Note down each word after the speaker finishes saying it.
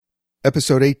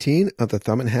Episode 18 of the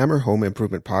Thumb and Hammer Home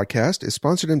Improvement Podcast is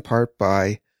sponsored in part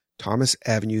by Thomas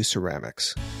Avenue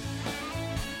Ceramics.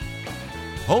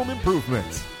 Home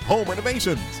improvements, home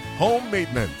renovations, home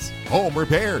maintenance, home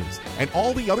repairs, and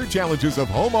all the other challenges of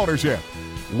home ownership.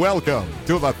 Welcome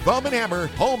to the Thumb and Hammer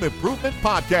Home Improvement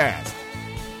Podcast.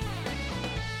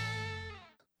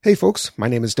 Hey folks, my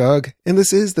name is Doug, and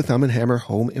this is the Thumb and Hammer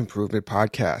Home Improvement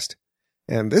Podcast.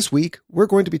 And this week, we're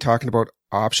going to be talking about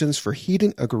options for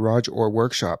heating a garage or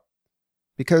workshop.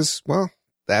 Because, well,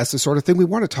 that's the sort of thing we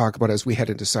want to talk about as we head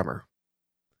into summer.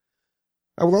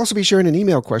 I will also be sharing an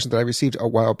email question that I received a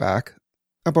while back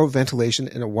about ventilation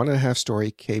in a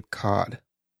 1.5-story Cape Cod,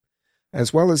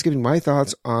 as well as giving my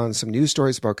thoughts on some news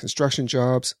stories about construction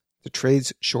jobs, the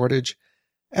trades shortage,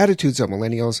 attitudes of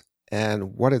millennials,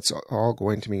 and what it's all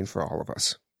going to mean for all of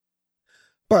us.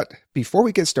 But before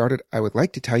we get started, I would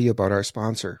like to tell you about our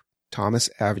sponsor, Thomas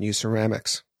Avenue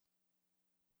Ceramics.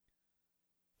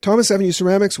 Thomas Avenue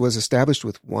Ceramics was established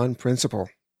with one principle: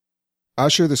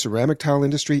 usher the ceramic tile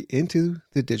industry into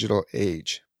the digital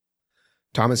age.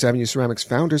 Thomas Avenue Ceramics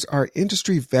founders are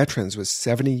industry veterans with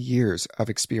 70 years of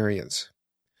experience.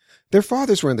 Their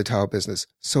fathers were in the tile business,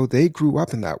 so they grew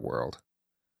up in that world.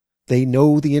 They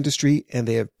know the industry and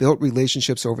they have built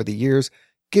relationships over the years,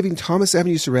 giving Thomas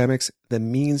Avenue Ceramics the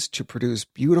means to produce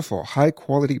beautiful,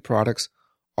 high-quality products,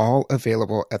 all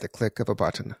available at the click of a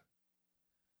button.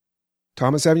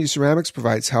 Thomas Avenue Ceramics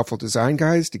provides helpful design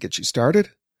guides to get you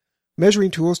started,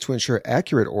 measuring tools to ensure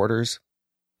accurate orders,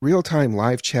 real-time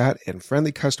live chat, and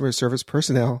friendly customer service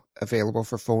personnel available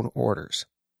for phone orders.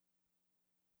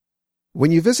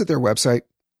 When you visit their website,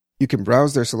 you can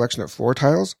browse their selection of floor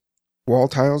tiles, wall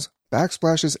tiles,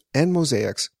 backsplashes, and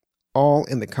mosaics, all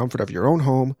in the comfort of your own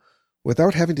home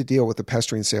without having to deal with a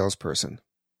pestering salesperson.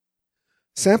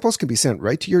 Samples can be sent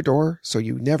right to your door, so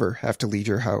you never have to leave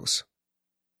your house.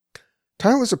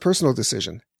 Tile is a personal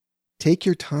decision. Take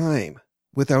your time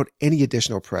without any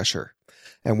additional pressure.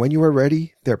 And when you are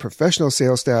ready, their professional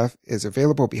sales staff is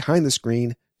available behind the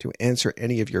screen to answer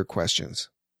any of your questions.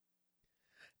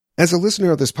 As a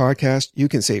listener of this podcast, you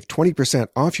can save 20%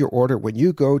 off your order when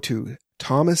you go to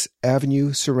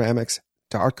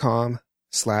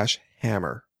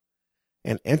thomasavenueceramics.com/hammer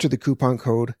and enter the coupon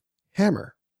code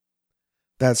HAMMER.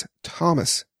 That's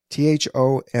Thomas,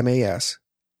 Thomas,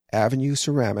 Avenue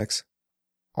Ceramics,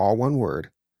 all one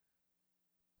word,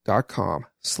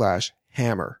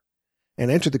 .com/hammer,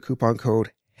 and enter the coupon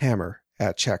code HAMMER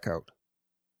at checkout.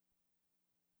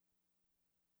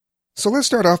 So let's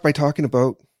start off by talking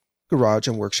about garage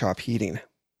and workshop heating.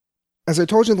 As I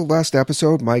told you in the last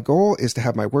episode, my goal is to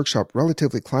have my workshop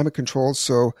relatively climate controlled,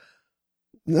 so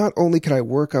not only can I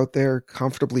work out there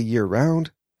comfortably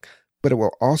year-round, but it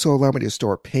will also allow me to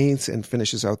store paints and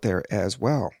finishes out there as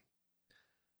well.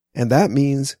 And that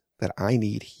means that I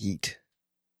need heat.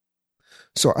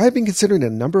 So I've been considering a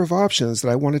number of options that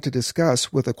I wanted to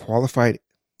discuss with a qualified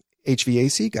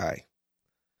HVAC guy.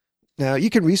 Now, you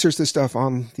can research this stuff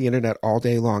on the internet all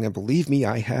day long, and believe me,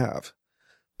 I have.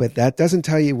 But that doesn't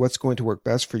tell you what's going to work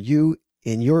best for you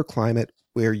in your climate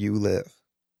where you live.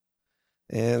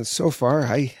 And so far,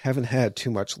 I haven't had too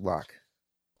much luck.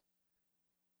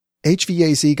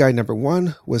 HVAC guy number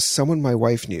one was someone my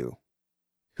wife knew,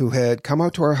 who had come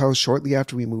out to our house shortly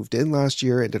after we moved in last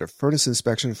year and did a furnace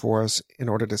inspection for us in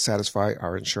order to satisfy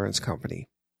our insurance company.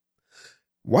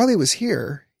 While he was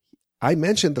here, I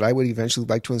mentioned that I would eventually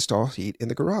like to install heat in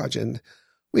the garage, and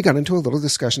we got into a little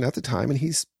discussion at the time, and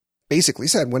he's basically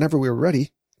said whenever we were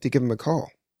ready to give him a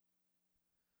call.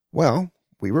 Well,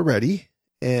 we were ready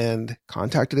and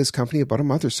contacted his company about a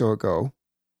month or so ago,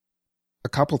 a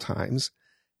couple times,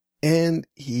 and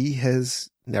he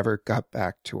has never got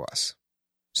back to us.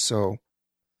 So,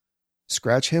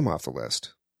 scratch him off the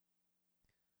list.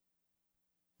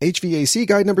 HVAC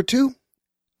guy number two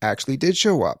actually did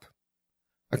show up.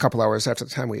 A couple hours after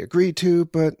the time we agreed to,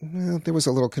 but there was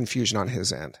a little confusion on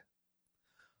his end.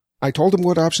 I told him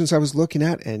what options I was looking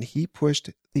at, and he pushed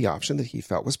the option that he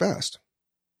felt was best.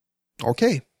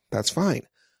 Okay, that's fine.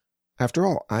 After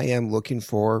all, I am looking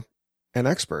for an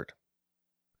expert.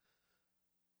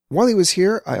 While he was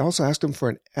here, I also asked him for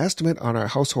an estimate on our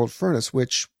household furnace,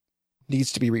 which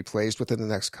needs to be replaced within the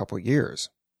next couple years.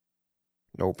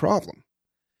 No problem.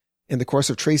 In the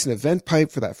course of tracing a vent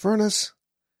pipe for that furnace,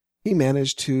 he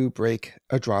managed to break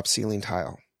a drop ceiling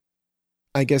tile.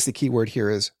 I guess the key word here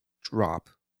is drop.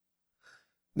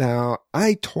 Now,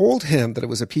 I told him that it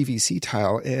was a PVC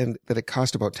tile and that it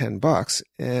cost about $10,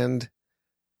 and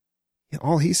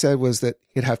all he said was that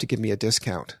he'd have to give me a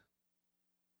discount.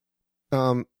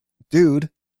 Dude,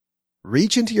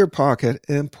 reach into your pocket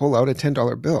and pull out a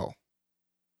 $10 bill.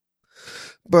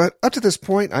 But up to this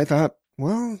point, I thought,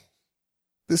 well,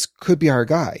 this could be our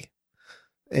guy.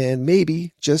 And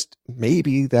maybe, just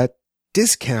maybe, that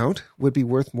discount would be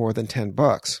worth more than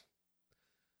 $10.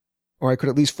 Or I could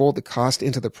at least fold the cost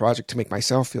into the project to make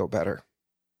myself feel better.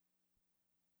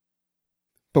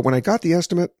 But when I got the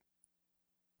estimate,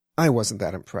 I wasn't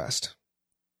that impressed.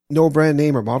 No brand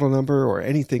name or model number or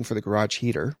anything for the garage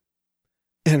heater.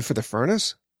 And for the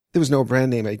furnace, there was no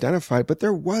brand name identified, but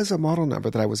there was a model number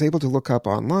that I was able to look up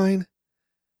online,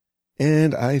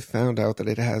 and I found out that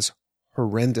it has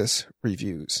horrendous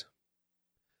reviews.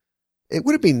 It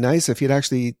would have been nice if he'd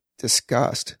actually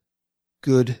discussed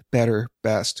good, better,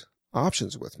 best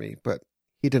options with me, but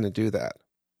he didn't do that.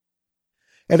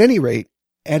 At any rate,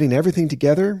 adding everything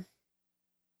together,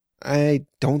 I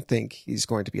don't think he's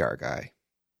going to be our guy.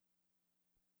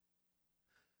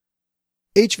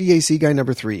 HVAC guy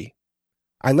number 3.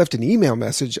 I left an email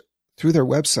message through their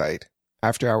website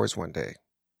after hours one day.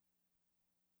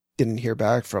 Didn't hear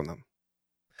back from them.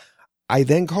 I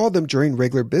then called them during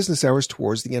regular business hours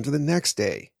towards the end of the next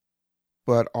day,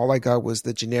 but all I got was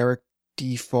the generic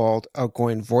default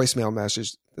outgoing voicemail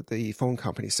message that the phone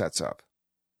company sets up.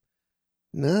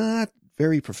 Not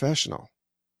very professional,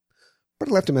 but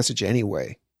I left a message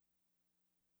anyway.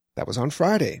 That was on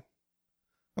Friday.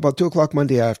 About 2 o'clock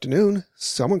Monday afternoon,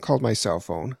 someone called my cell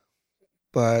phone,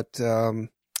 but,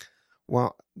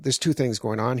 well, there's two things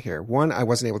going on here. One, I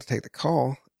wasn't able to take the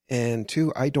call, and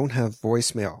two, I don't have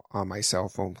voicemail on my cell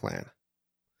phone plan.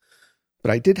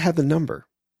 But I did have the number,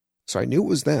 so I knew it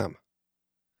was them.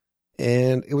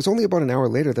 And it was only about an hour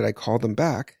later that I called them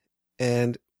back,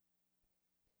 and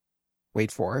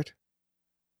wait for it,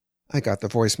 I got the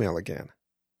voicemail again.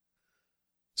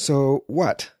 So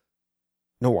what?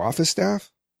 No office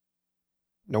staff?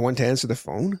 No one to answer the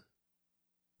phone?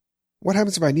 What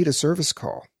happens if I need a service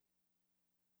call?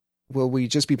 Will we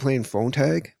just be playing phone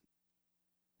tag?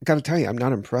 I gotta tell you, I'm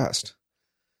not impressed.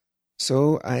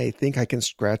 So I think I can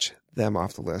scratch them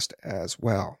off the list as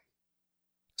well.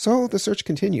 So the search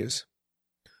continues.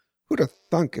 Who'd have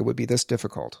thunk it would be this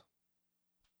difficult?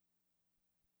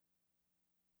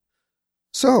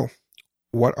 So,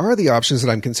 what are the options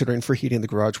that I'm considering for heating the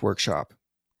garage workshop?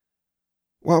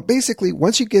 Well, basically,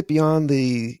 once you get beyond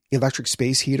the electric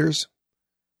space heaters,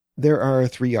 there are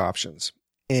 3 options,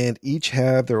 and each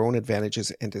have their own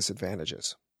advantages and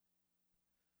disadvantages.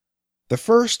 The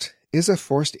first is a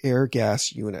forced air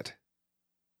gas unit.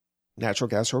 Natural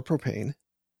gas or propane.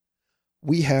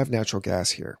 We have natural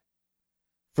gas here.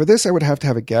 For this, I would have to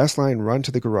have a gas line run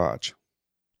to the garage.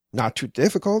 Not too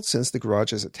difficult since the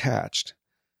garage is attached.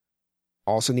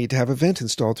 Also need to have a vent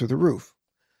installed through the roof.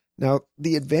 Now,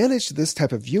 the advantage to this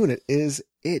type of unit is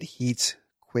it heats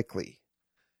quickly.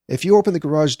 If you open the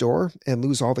garage door and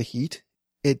lose all the heat,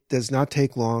 it does not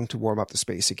take long to warm up the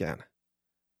space again.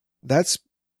 That's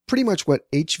pretty much what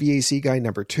HVAC guy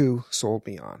number 2 sold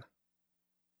me on.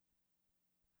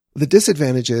 The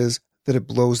disadvantage is that it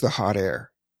blows the hot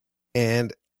air,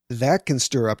 and that can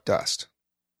stir up dust.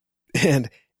 And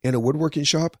in a woodworking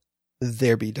shop,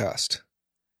 there be dust.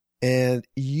 And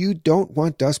you don't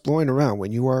want dust blowing around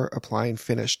when you are applying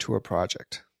finish to a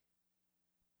project.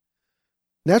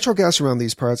 Natural gas around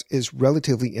these parts is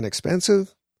relatively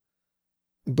inexpensive,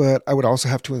 but I would also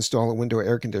have to install a window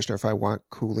air conditioner if I want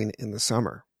cooling in the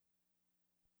summer.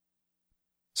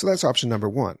 So that's option number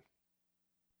 1.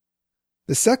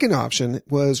 The second option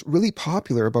was really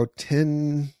popular about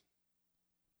 10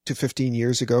 to 15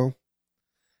 years ago,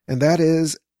 and that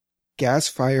is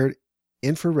gas-fired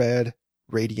infrared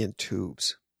radiant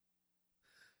tubes.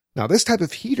 Now, this type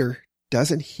of heater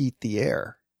doesn't heat the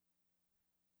air.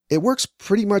 It works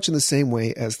pretty much in the same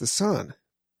way as the sun.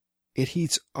 It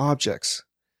heats objects,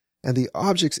 and the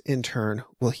objects in turn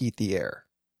will heat the air.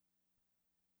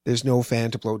 There's no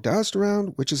fan to blow dust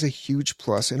around, which is a huge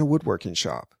plus in a woodworking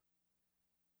shop.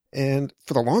 And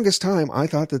for the longest time, I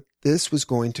thought that this was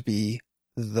going to be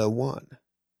the one.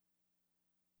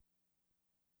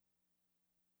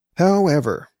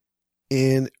 However,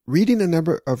 in reading a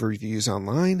number of reviews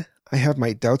online, I have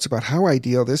my doubts about how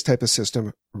ideal this type of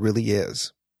system really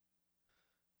is.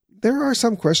 There are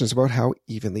some questions about how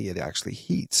evenly it actually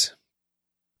heats.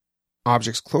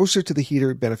 Objects closer to the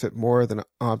heater benefit more than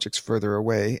objects further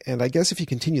away, and I guess if you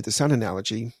continue the sun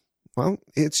analogy, well,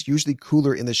 it's usually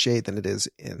cooler in the shade than it is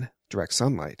in direct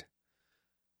sunlight.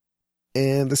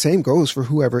 And the same goes for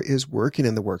whoever is working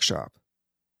in the workshop.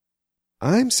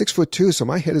 I'm 6'2", so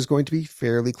my head is going to be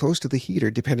fairly close to the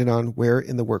heater depending on where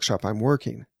in the workshop I'm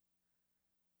working.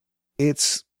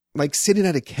 It's like sitting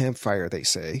at a campfire, they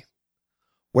say.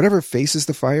 Whatever faces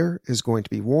the fire is going to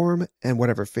be warm, and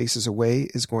whatever faces away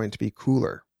is going to be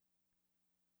cooler.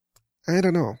 I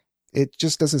don't know. It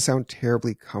just doesn't sound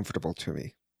terribly comfortable to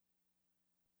me.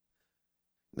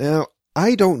 Now,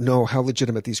 I don't know how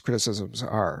legitimate these criticisms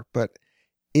are, but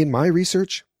in my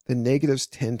research, the negatives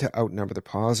tend to outnumber the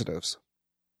positives.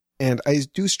 And I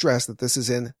do stress that this is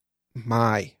in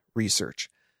my research.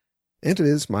 And it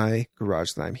is my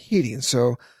garage that I'm heating,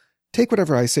 so take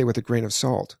whatever I say with a grain of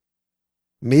salt.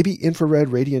 Maybe infrared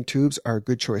radiant tubes are a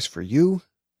good choice for you,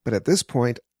 but at this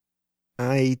point,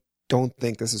 I don't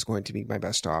think this is going to be my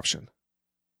best option.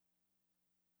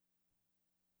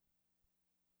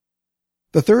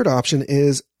 The third option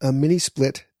is a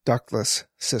mini-split ductless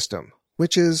system,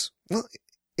 which is, well,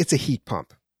 it's a heat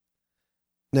pump.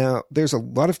 Now, there's a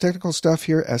lot of technical stuff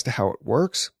here as to how it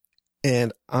works,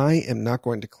 and I am not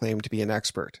going to claim to be an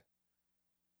expert.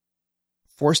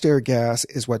 Forced air gas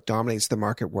is what dominates the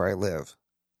market where I live.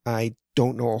 I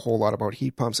don't know a whole lot about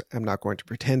heat pumps. I'm not going to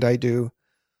pretend I do.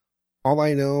 All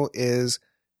I know is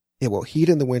it will heat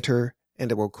in the winter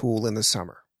and it will cool in the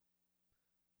summer.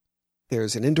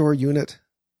 There's an indoor unit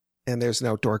and there's an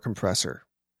outdoor compressor,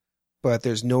 but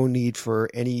there's no need for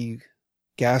any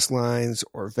gas lines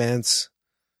or vents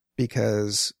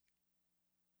because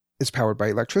it's powered by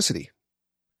electricity.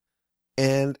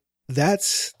 And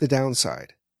that's the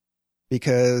downside,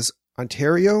 because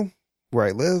Ontario, where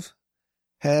I live,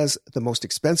 has the most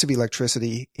expensive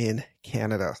electricity in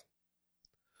Canada.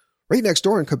 Right next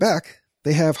door in Quebec,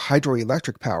 they have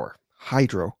hydroelectric power.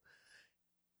 Hydro.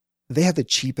 They have the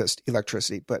cheapest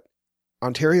electricity, but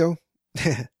Ontario,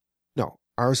 no,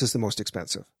 ours is the most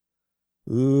expensive.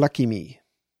 Lucky me.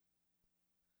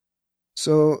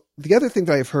 So the other thing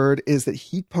that I've heard is that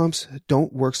heat pumps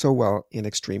don't work so well in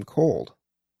extreme cold,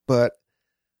 but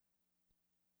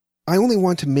I only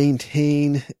want to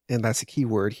maintain, and that's a key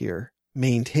word here,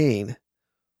 maintain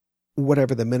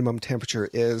whatever the minimum temperature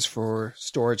is for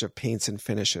storage of paints and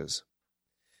finishes.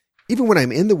 Even when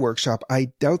I'm in the workshop,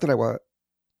 I doubt that I will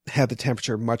have the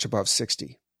temperature much above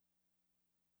 60.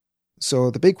 So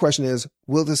the big question is,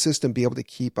 will the system be able to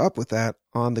keep up with that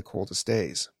on the coldest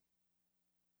days?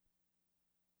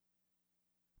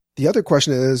 The other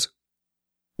question is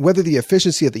whether the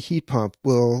efficiency of the heat pump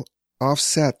will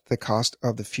offset the cost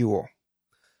of the fuel.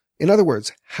 In other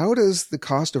words, how does the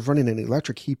cost of running an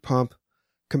electric heat pump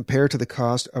compare to the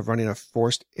cost of running a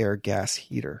forced air gas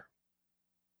heater?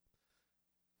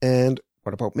 And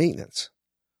what about maintenance?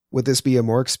 Would this be a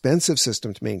more expensive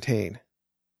system to maintain?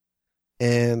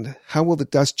 And how will the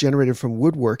dust generated from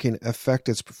woodworking affect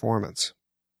its performance?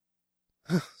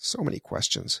 So many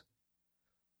questions.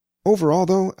 Overall,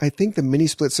 though, I think the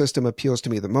mini-split system appeals to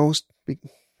me the most,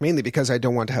 mainly because I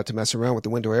don't want to have to mess around with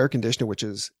the window air conditioner, which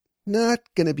is not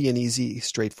going to be an easy,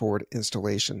 straightforward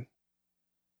installation.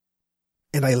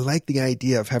 And I like the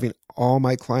idea of having all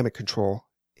my climate control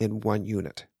in one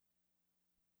unit.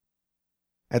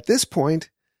 At this point,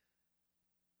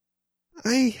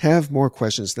 I have more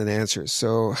questions than answers,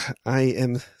 so I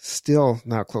am still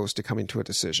not close to coming to a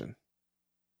decision.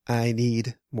 I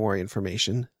need more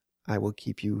information. I will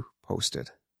keep you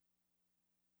posted.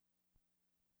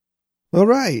 All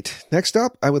right, next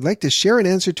up, I would like to share an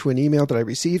answer to an email that I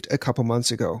received a couple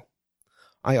months ago.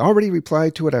 I already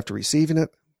replied to it after receiving it,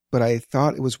 but I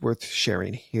thought it was worth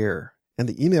sharing here, and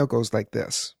the email goes like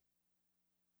this.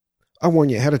 I'll warn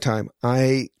you ahead of time,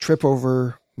 I trip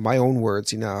over my own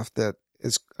words enough that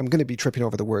I'm going to be tripping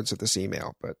over the words of this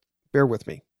email, but bear with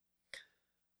me.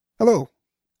 Hello.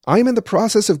 I am in the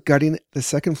process of gutting the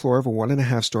second floor of a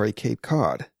 1.5-story Cape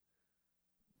Cod.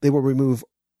 They will remove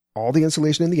all the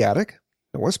insulation in the attic,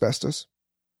 no asbestos,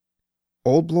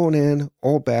 old blown in,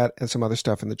 old bat, and some other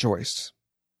stuff in the joists.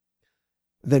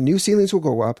 Then new ceilings will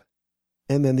go up,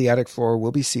 and then the attic floor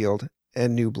will be sealed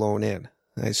and new blown in.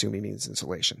 I assume he means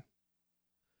insulation.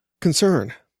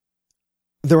 Concern.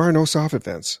 There are no soffit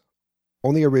vents,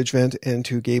 only a ridge vent and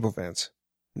 2 gable vents.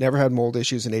 Never had mold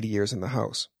issues in 80 years in the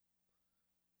house.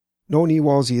 No knee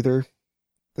walls either.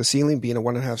 The ceiling, being a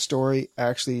 1.5-story,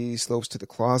 actually slopes to the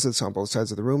closets on both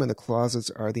sides of the room, and the closets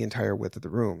are the entire width of the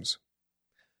rooms.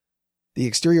 The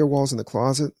exterior walls in the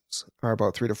closets are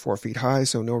about 3 to 4 feet high,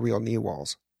 so no real knee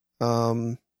walls.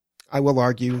 I will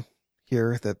argue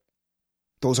here that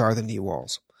those are the knee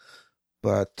walls,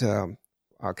 but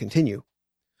I'll continue.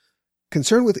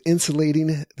 Concern with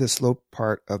insulating the sloped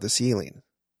part of the ceiling.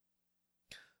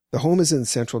 The home is in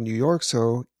central New York,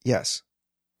 so yes,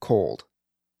 cold.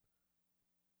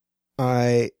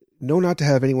 I know not to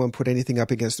have anyone put anything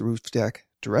up against the roof deck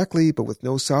directly, but with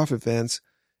no soffit vents,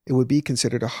 it would be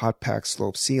considered a hot pack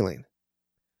slope ceiling.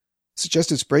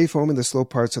 Suggested spray foam in the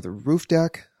slope parts of the roof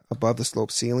deck above the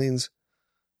slope ceilings,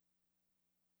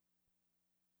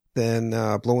 then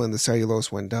blow in the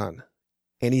cellulose when done.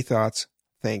 Any thoughts?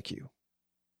 Thank you.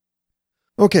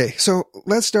 Okay, so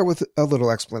let's start with a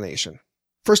little explanation.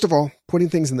 First of all, putting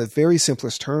things in the very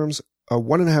simplest terms, a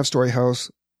 1.5-story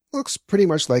house looks pretty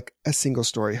much like a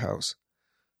single-story house.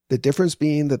 The difference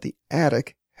being that the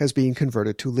attic has been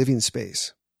converted to living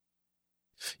space.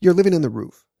 You're living in the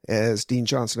roof, as Dean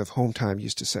Johnson of Home Time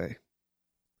used to say.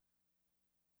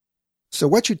 So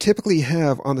what you typically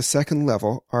have on the second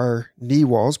level are knee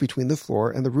walls between the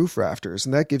floor and the roof rafters,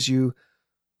 and that gives you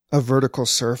a vertical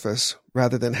surface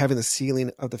rather than having the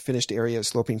ceiling of the finished area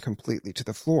sloping completely to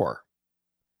the floor.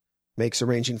 Makes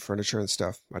arranging furniture and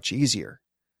stuff much easier.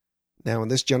 Now, in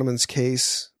this gentleman's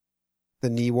case, the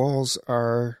knee walls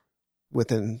are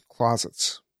within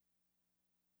closets,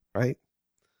 right?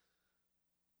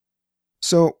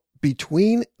 So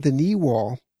between the knee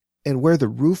wall and where the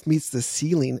roof meets the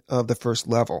ceiling of the first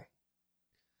level,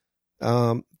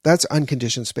 that's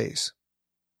unconditioned space.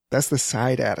 That's the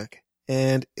side attic.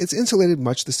 And it's insulated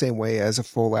much the same way as a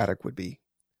full attic would be,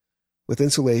 with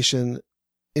insulation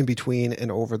in between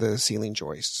and over the ceiling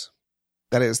joists.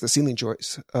 That is, the ceiling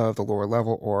joists of the lower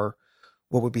level, or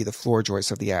what would be the floor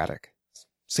joists of the attic.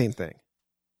 Same thing.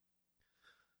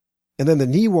 And then the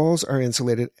knee walls are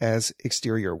insulated as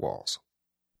exterior walls.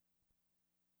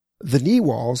 The knee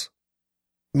walls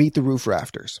meet the roof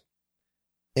rafters.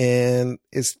 And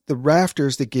it's the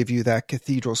rafters that give you that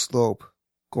cathedral slope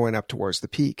going up towards the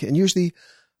peak. And usually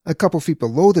a couple feet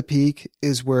below the peak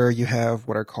is where you have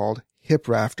what are called hip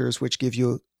rafters, which give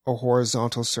you a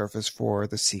horizontal surface for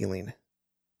the ceiling.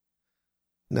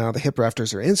 Now, the hip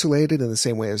rafters are insulated in the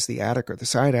same way as the attic or the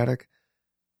side attic,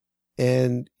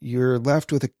 and you're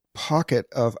left with a pocket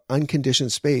of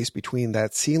unconditioned space between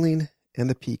that ceiling and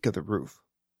the peak of the roof.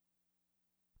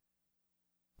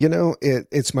 You know,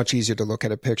 it's much easier to look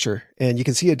at a picture, and you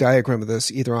can see a diagram of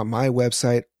this either on my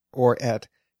website or at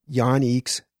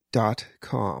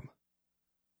joneakes.com.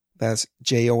 That's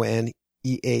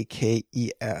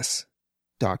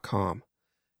JONEAKES.com.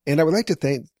 And I would like to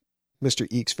thank Mr.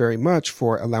 Eakes very much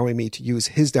for allowing me to use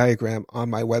his diagram on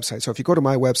my website. So if you go to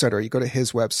my website or you go to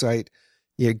his website,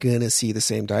 you're going to see the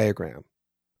same diagram.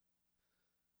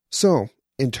 So,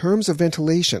 in terms of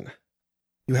ventilation,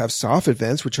 you have soffit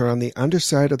vents, which are on the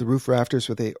underside of the roof rafters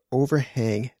where they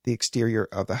overhang the exterior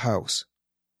of the house,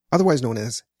 otherwise known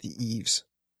as the eaves.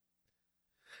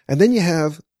 And then you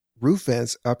have roof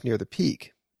vents up near the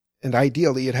peak. And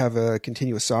ideally, you'd have a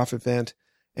continuous soffit vent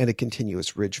and a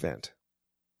continuous ridge vent.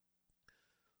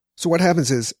 So what happens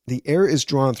is the air is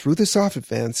drawn through the soffit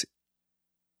vents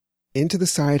into the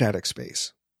side attic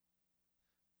space.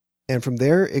 And from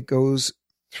there, it goes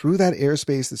through that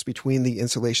airspace that's between the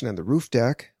insulation and the roof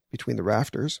deck, between the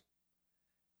rafters,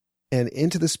 and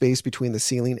into the space between the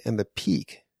ceiling and the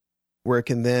peak, where it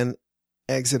can then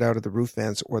exit out of the roof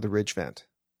vents or the ridge vent.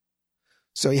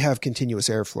 So you have continuous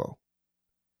airflow.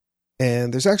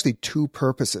 And there's actually two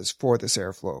purposes for this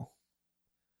airflow.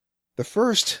 The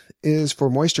first is for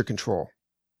moisture control.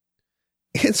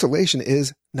 Insulation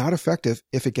is not effective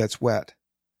if it gets wet.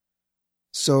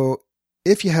 So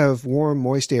if you have warm,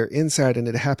 moist air inside and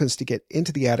it happens to get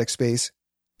into the attic space,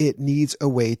 it needs a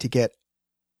way to get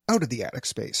out of the attic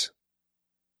space.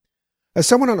 As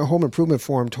someone on a home improvement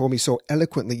forum told me so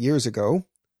eloquently years ago,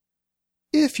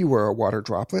 if you were a water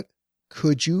droplet,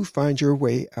 could you find your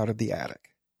way out of the attic?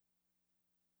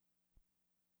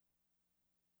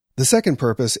 The second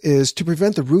purpose is to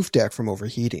prevent the roof deck from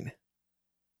overheating.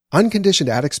 Unconditioned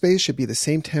attic space should be the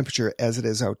same temperature as it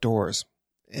is outdoors.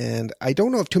 And I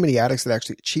don't know of too many attics that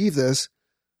actually achieve this,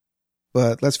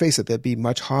 but let's face it, they'd be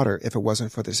much hotter if it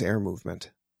wasn't for this air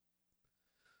movement.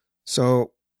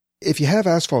 So if you have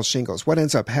asphalt shingles, what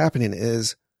ends up happening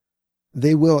is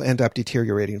they will end up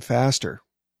deteriorating faster.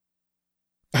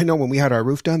 I know when we had our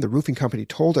roof done, the roofing company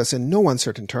told us in no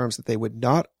uncertain terms that they would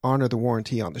not honor the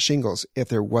warranty on the shingles if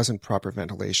there wasn't proper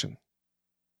ventilation.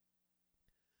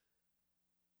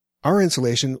 Our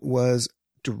insulation was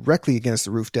directly against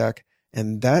the roof deck,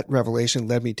 and that revelation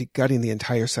led me to gutting the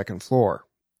entire second floor.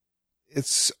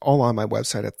 It's all on my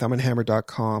website at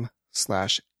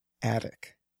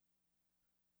thumbandhammer.com/attic.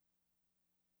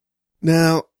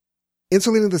 Now,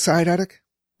 insulating the side attic,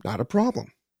 not a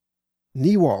problem.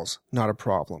 Knee walls, not a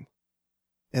problem.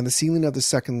 And the ceiling of the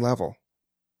second level,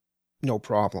 no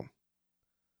problem.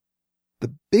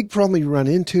 The big problem you run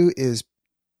into is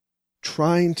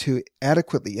trying to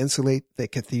adequately insulate the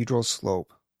cathedral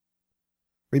slope.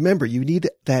 Remember, you need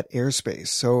that airspace.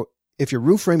 So if your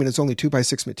roof framing is only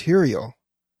 2x6 material,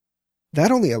 that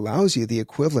only allows you the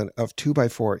equivalent of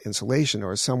 2x4 insulation,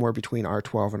 or somewhere between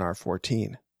R12 and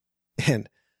R14. And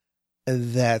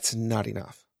that's not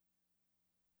enough.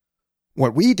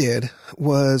 What we did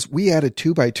was we added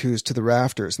 2x2s to the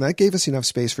rafters, and that gave us enough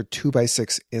space for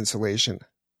 2x6 insulation.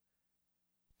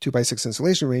 2x6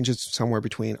 insulation ranges somewhere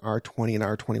between R20 and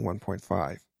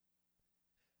R21.5.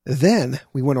 Then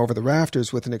we went over the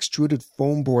rafters with an extruded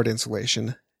foam board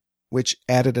insulation, which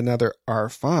added another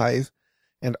R5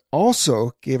 and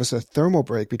also gave us a thermal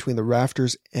break between the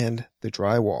rafters and the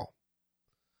drywall.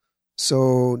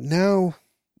 So now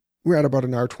we're at about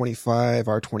an R25,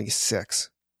 R26.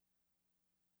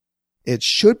 It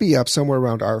should be up somewhere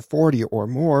around R40 or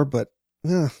more, but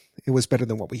it was better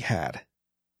than what we had.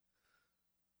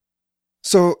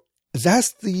 So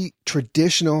that's the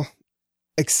traditional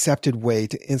accepted way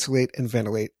to insulate and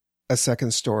ventilate a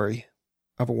second story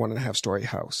of a 1.5 story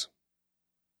house.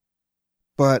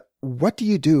 But what do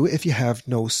you do if you have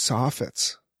no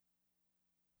soffits?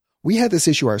 We had this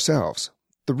issue ourselves.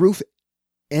 The roof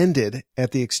ended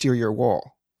at the exterior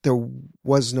wall. There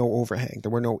was no overhang.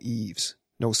 There were no eaves,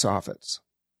 no soffits.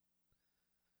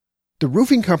 The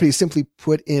roofing company simply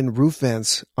put in roof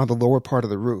vents on the lower part of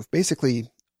the roof, basically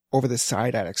over the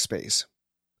side attic space,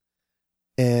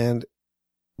 and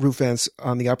roof vents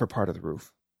on the upper part of the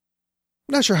roof.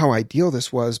 I'm not sure how ideal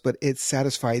this was, but it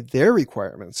satisfied their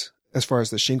requirements as far as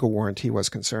the shingle warranty was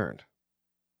concerned.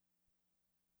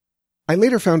 I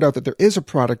later found out that there is a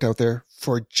product out there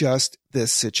for just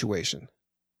this situation.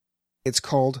 It's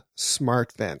called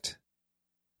SmartVent.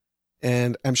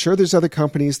 And I'm sure there's other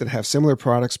companies that have similar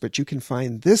products, but you can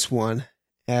find this one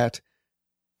at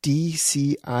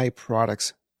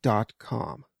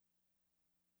DCIProducts.com.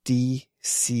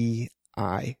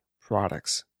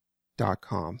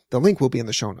 DCIProducts.com. The link will be in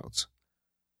the show notes.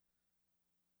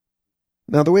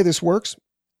 Now, the way this works,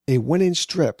 a 1-inch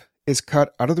strip is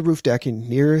cut out of the roof decking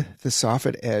near the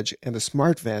soffit edge, and the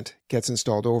SmartVent gets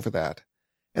installed over that.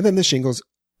 And then the shingles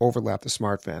overlap the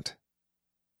SmartVent.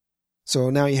 So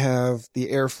now you have the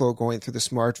airflow going through the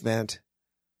SmartVent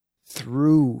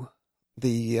through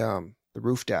the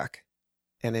roof deck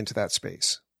and into that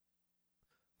space.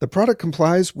 The product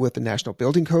complies with the national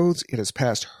building codes. It has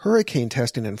passed hurricane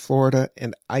testing in Florida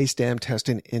and ice dam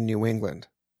testing in New England.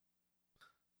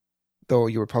 Though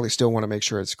you would probably still want to make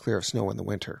sure it's clear of snow in the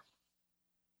winter.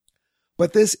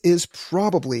 But this is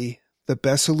probably the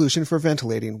best solution for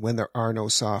ventilating when there are no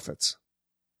soffits.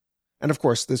 And of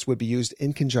course, this would be used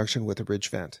in conjunction with a ridge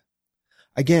vent.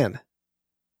 Again,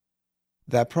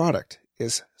 that product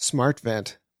is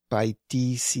SmartVent by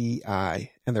DCI,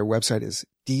 and their website is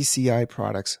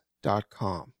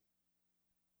DCIProducts.com.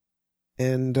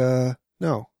 And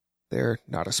no, they're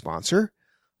not a sponsor.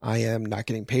 I am not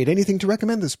getting paid anything to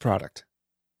recommend this product.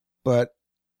 But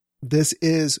this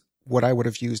is what I would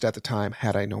have used at the time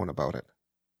had I known about it.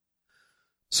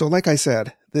 So like I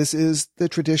said, this is the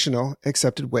traditional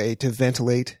accepted way to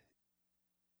ventilate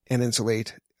and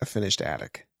insulate a finished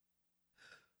attic.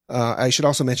 I should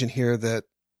also mention here that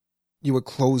you would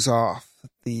close off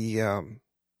the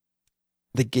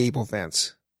gable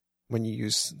vents when you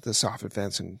use the soffit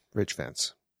vents and ridge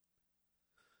vents.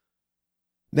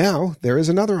 Now, there is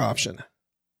another option.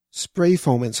 Spray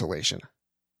foam insulation.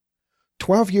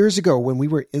 12 years ago, when we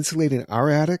were insulating our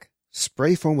attic,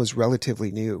 spray foam was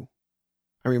relatively new.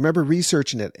 I remember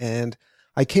researching it, and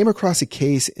I came across a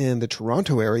case in the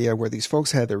Toronto area where these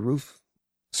folks had their roof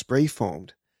spray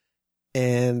foamed,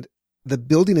 and the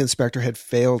building inspector had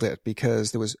failed it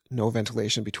because there was no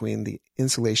ventilation between the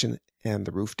insulation and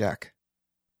the roof deck.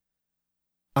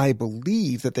 I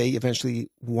believe that they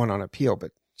eventually won on appeal,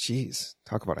 but geez,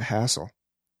 talk about a hassle.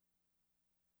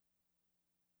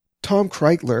 Tom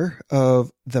Kreitler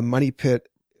of the Money Pit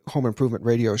Home Improvement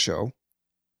Radio Show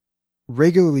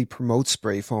regularly promotes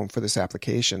spray foam for this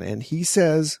application, and he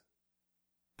says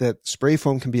that spray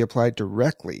foam can be applied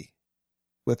directly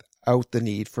without the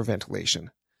need for ventilation,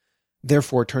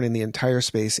 therefore turning the entire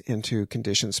space into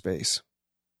conditioned space.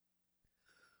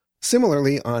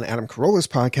 Similarly, on Adam Carolla's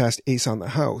podcast, Ace on the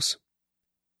House,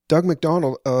 Doug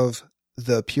McDonald of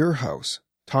The Pure House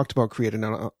talked about creating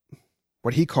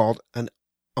what he called an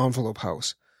envelope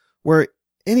house, where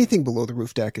anything below the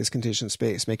roof deck is conditioned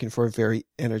space, making for a very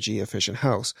energy efficient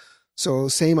house. So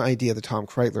same idea that Tom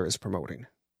Kreitler is promoting.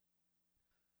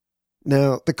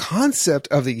 Now, the concept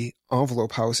of the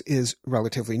envelope house is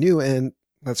relatively new, and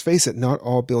let's face it, not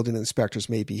all building inspectors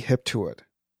may be hip to it.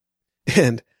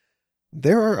 And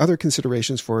there are other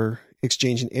considerations for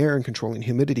exchanging air and controlling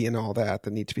humidity and all that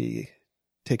need to be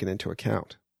taken into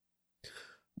account.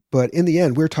 But in the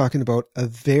end, we're talking about a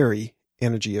very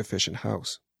energy efficient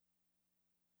house.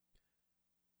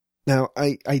 Now,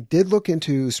 I did look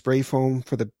into spray foam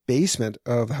for the basement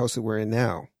of the house that we're in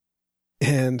now.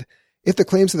 And if the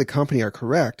claims of the company are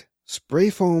correct, spray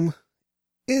foam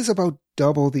is about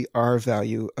double the R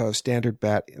value of standard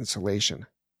batt insulation.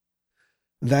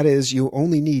 That is, you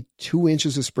only need 2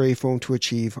 inches of spray foam to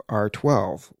achieve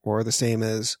R12, or the same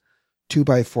as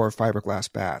 2x4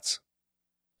 fiberglass batts.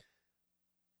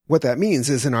 What that means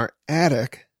is in our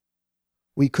attic,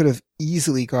 we could have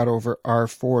easily got over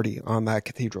R40 on that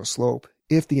cathedral slope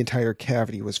if the entire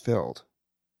cavity was filled.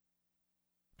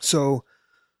 So,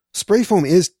 spray foam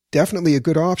is definitely a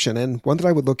good option and one that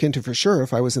I would look into for sure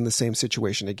if I was in the same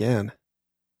situation again.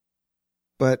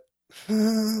 But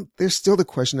there's still the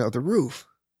question of the roof.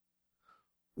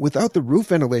 Without the roof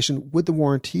ventilation, would the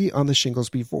warranty on the shingles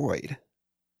be void?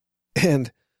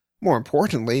 And more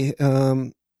importantly,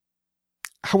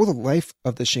 how will the life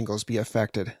of the shingles be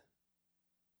affected,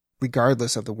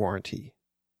 regardless of the warranty?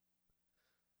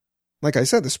 Like I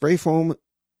said, the spray foam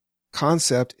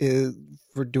concept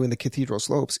for doing the cathedral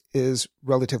slopes is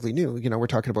relatively new. We're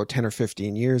talking about 10 or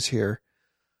 15 years here.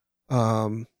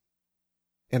 And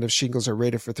if shingles are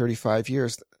rated for 35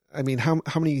 years, I mean, how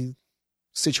many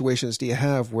situations do you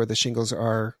have where the shingles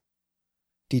are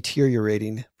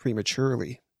deteriorating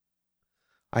prematurely?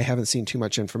 I haven't seen too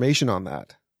much information on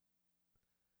that.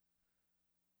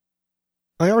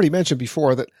 I already mentioned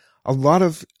before that a lot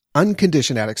of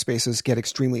unconditioned attic spaces get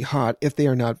extremely hot if they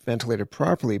are not ventilated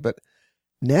properly, but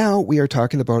now we are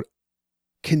talking about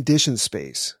conditioned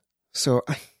space. So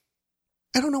I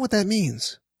don't know what that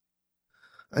means.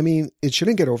 I mean, it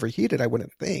shouldn't get overheated, I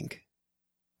wouldn't think,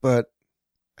 but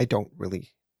I don't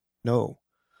really know.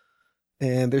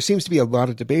 And there seems to be a lot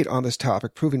of debate on this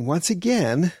topic, proving once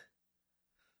again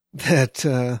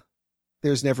that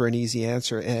there's never an easy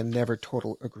answer and never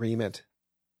total agreement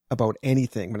about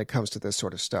anything when it comes to this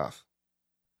sort of stuff.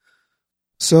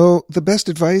 So the best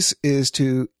advice is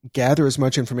to gather as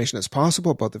much information as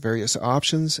possible about the various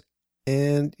options.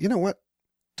 And you know what?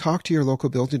 Talk to your local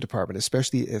building department,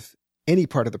 especially if any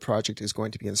part of the project is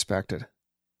going to be inspected.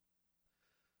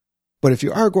 But if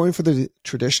you are going for the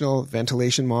traditional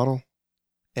ventilation model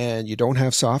and you don't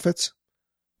have soffits,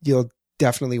 you'll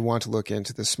definitely want to look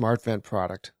into the SmartVent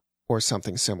product or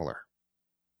something similar.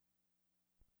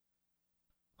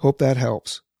 Hope that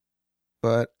helps.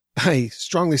 But I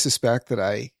strongly suspect that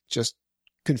I just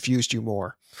confused you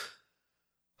more.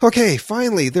 Okay,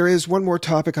 finally, there is one more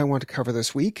topic I want to cover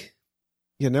this week.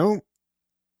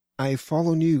 I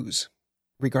follow news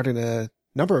regarding a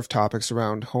number of topics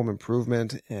around home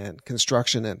improvement and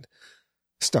construction and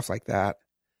stuff like that.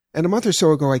 And a month or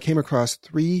so ago, I came across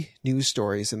 3 news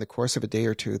stories in the course of a day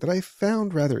or two that I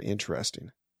found rather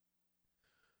interesting.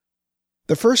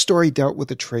 The first story dealt with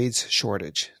the trades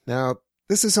shortage. Now,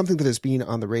 this is something that has been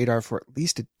on the radar for at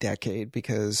least a decade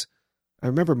because I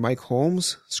remember Mike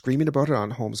Holmes screaming about it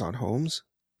on Homes on Homes.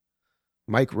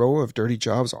 Mike Rowe of Dirty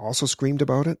Jobs also screamed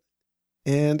about it.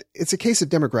 And it's a case of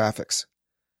demographics.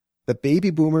 The baby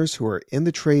boomers who are in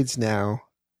the trades now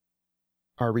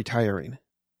are retiring.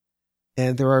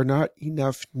 And there are not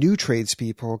enough new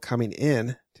tradespeople coming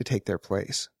in to take their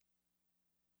place.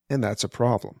 And that's a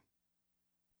problem.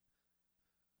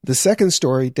 The second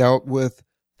story dealt with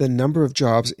the number of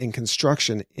jobs in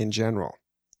construction in general,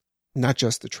 not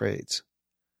just the trades.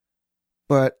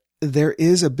 But there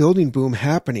is a building boom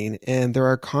happening, and there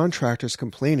are contractors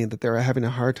complaining that they're having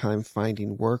a hard time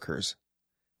finding workers.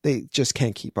 They just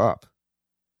can't keep up.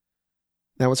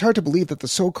 Now, it's hard to believe that the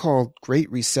so-called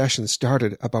Great Recession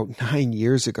started about 9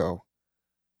 years ago.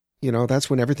 That's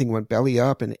when everything went belly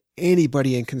up and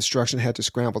anybody in construction had to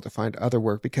scramble to find other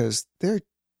work because there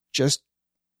just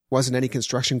wasn't any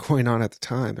construction going on at the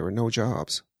time. There were no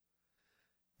jobs.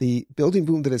 The building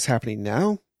boom that is happening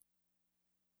now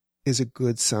is a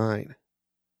good sign,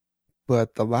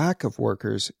 but the lack of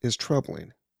workers is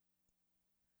troubling.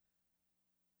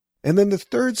 And then the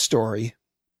third story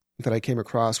that I came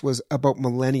across was about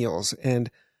millennials and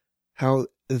how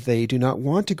they do not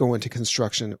want to go into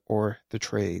construction or the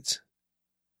trades.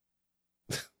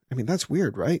 I mean, that's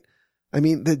weird, right? I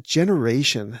mean, the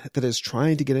generation that is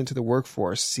trying to get into the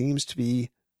workforce seems to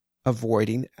be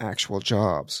avoiding actual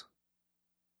jobs.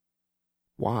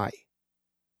 Why?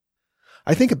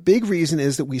 I think a big reason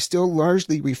is that we still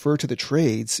largely refer to the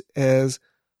trades as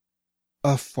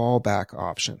a fallback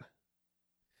option.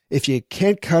 If you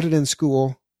can't cut it in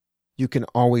school, you can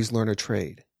always learn a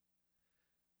trade.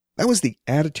 That was the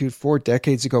attitude 4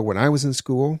 decades ago when I was in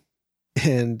school,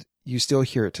 and you still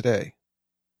hear it today.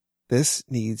 This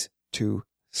needs to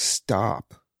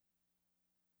stop.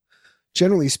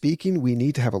 Generally speaking, we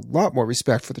need to have a lot more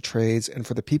respect for the trades and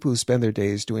for the people who spend their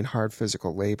days doing hard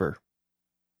physical labor.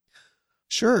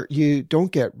 Sure, you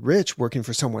don't get rich working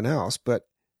for someone else, but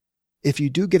if you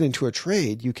do get into a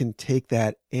trade, you can take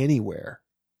that anywhere.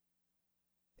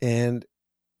 And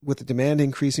with the demand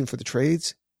increasing for the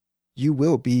trades, you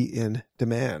will be in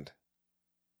demand.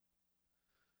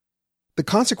 The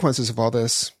consequences of all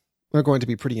this are going to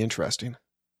be pretty interesting.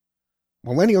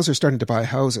 Millennials are starting to buy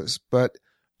houses, but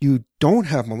you don't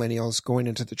have millennials going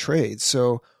into the trades.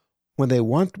 So when they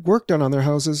want work done on their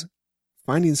houses,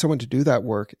 finding someone to do that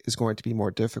work is going to be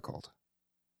more difficult.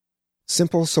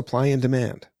 Simple supply and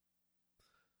demand.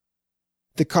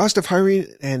 The cost of hiring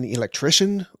an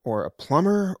electrician or a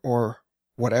plumber or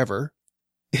whatever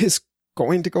is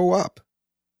going to go up.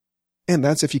 And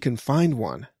that's if you can find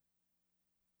one.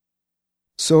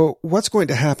 So what's going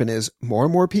to happen is more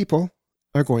and more people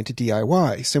are going to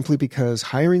DIY simply because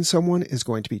hiring someone is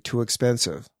going to be too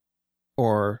expensive,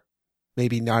 or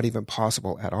maybe not even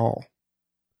possible at all.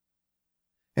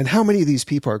 And how many of these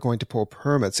people are going to pull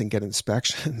permits and get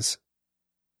inspections?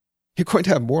 You're going to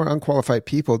have more unqualified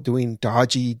people doing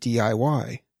dodgy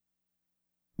DIY.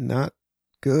 Not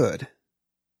good.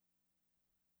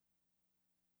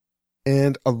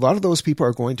 And a lot of those people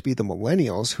are going to be the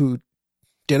millennials who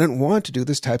didn't want to do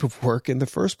this type of work in the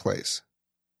first place.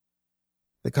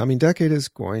 The coming decade is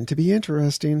going to be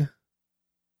interesting.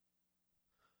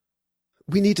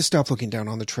 We need to stop looking down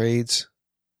on the trades.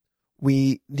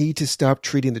 We need to stop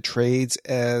treating the trades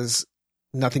as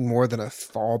nothing more than a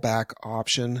fallback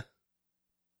option.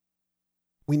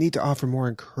 We need to offer more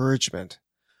encouragement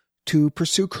to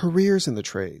pursue careers in the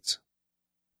trades.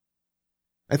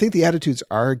 I think the attitudes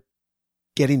are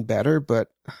getting better, but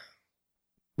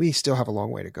we still have a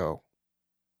long way to go.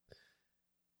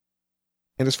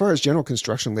 And as far as general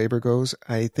construction labor goes,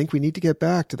 I think we need to get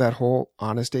back to that whole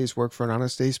honest day's work for an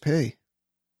honest day's pay.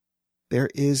 There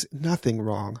is nothing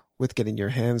wrong with getting your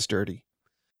hands dirty.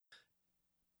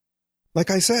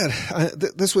 Like I said,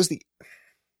 this was the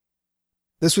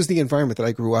environment that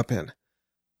I grew up in.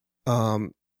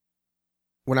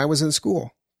 When I was in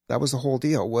school, that was the whole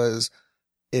deal, was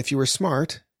if you were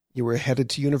smart, you were headed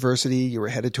to university, you were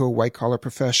headed to a white-collar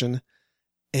profession,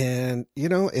 and, you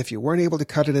know, if you weren't able to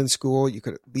cut it in school, you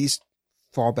could at least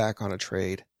fall back on a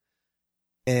trade.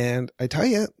 And I tell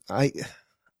you,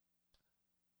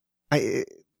 it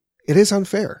is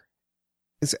unfair.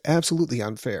 It's absolutely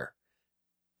unfair.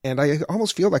 And I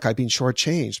almost feel like I've been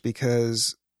shortchanged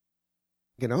because,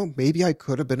 you know, maybe I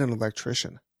could have been an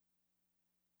electrician.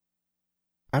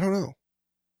 I don't know.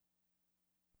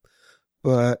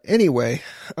 But anyway,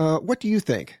 what do you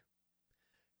think?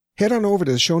 Head on over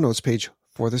to the show notes page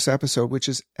for this episode, which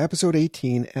is episode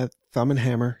 18 at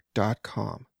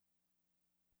thumbandhammer.com,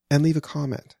 and leave a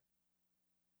comment.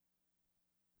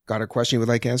 Got a question you would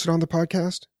like answered on the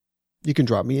podcast? You can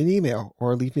drop me an email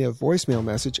or leave me a voicemail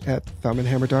message at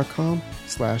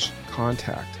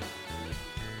thumbandhammer.com/contact.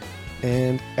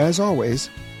 And as always,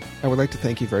 I would like to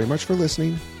thank you very much for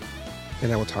listening,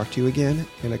 and I will talk to you again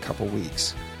in a couple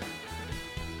weeks.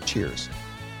 Cheers.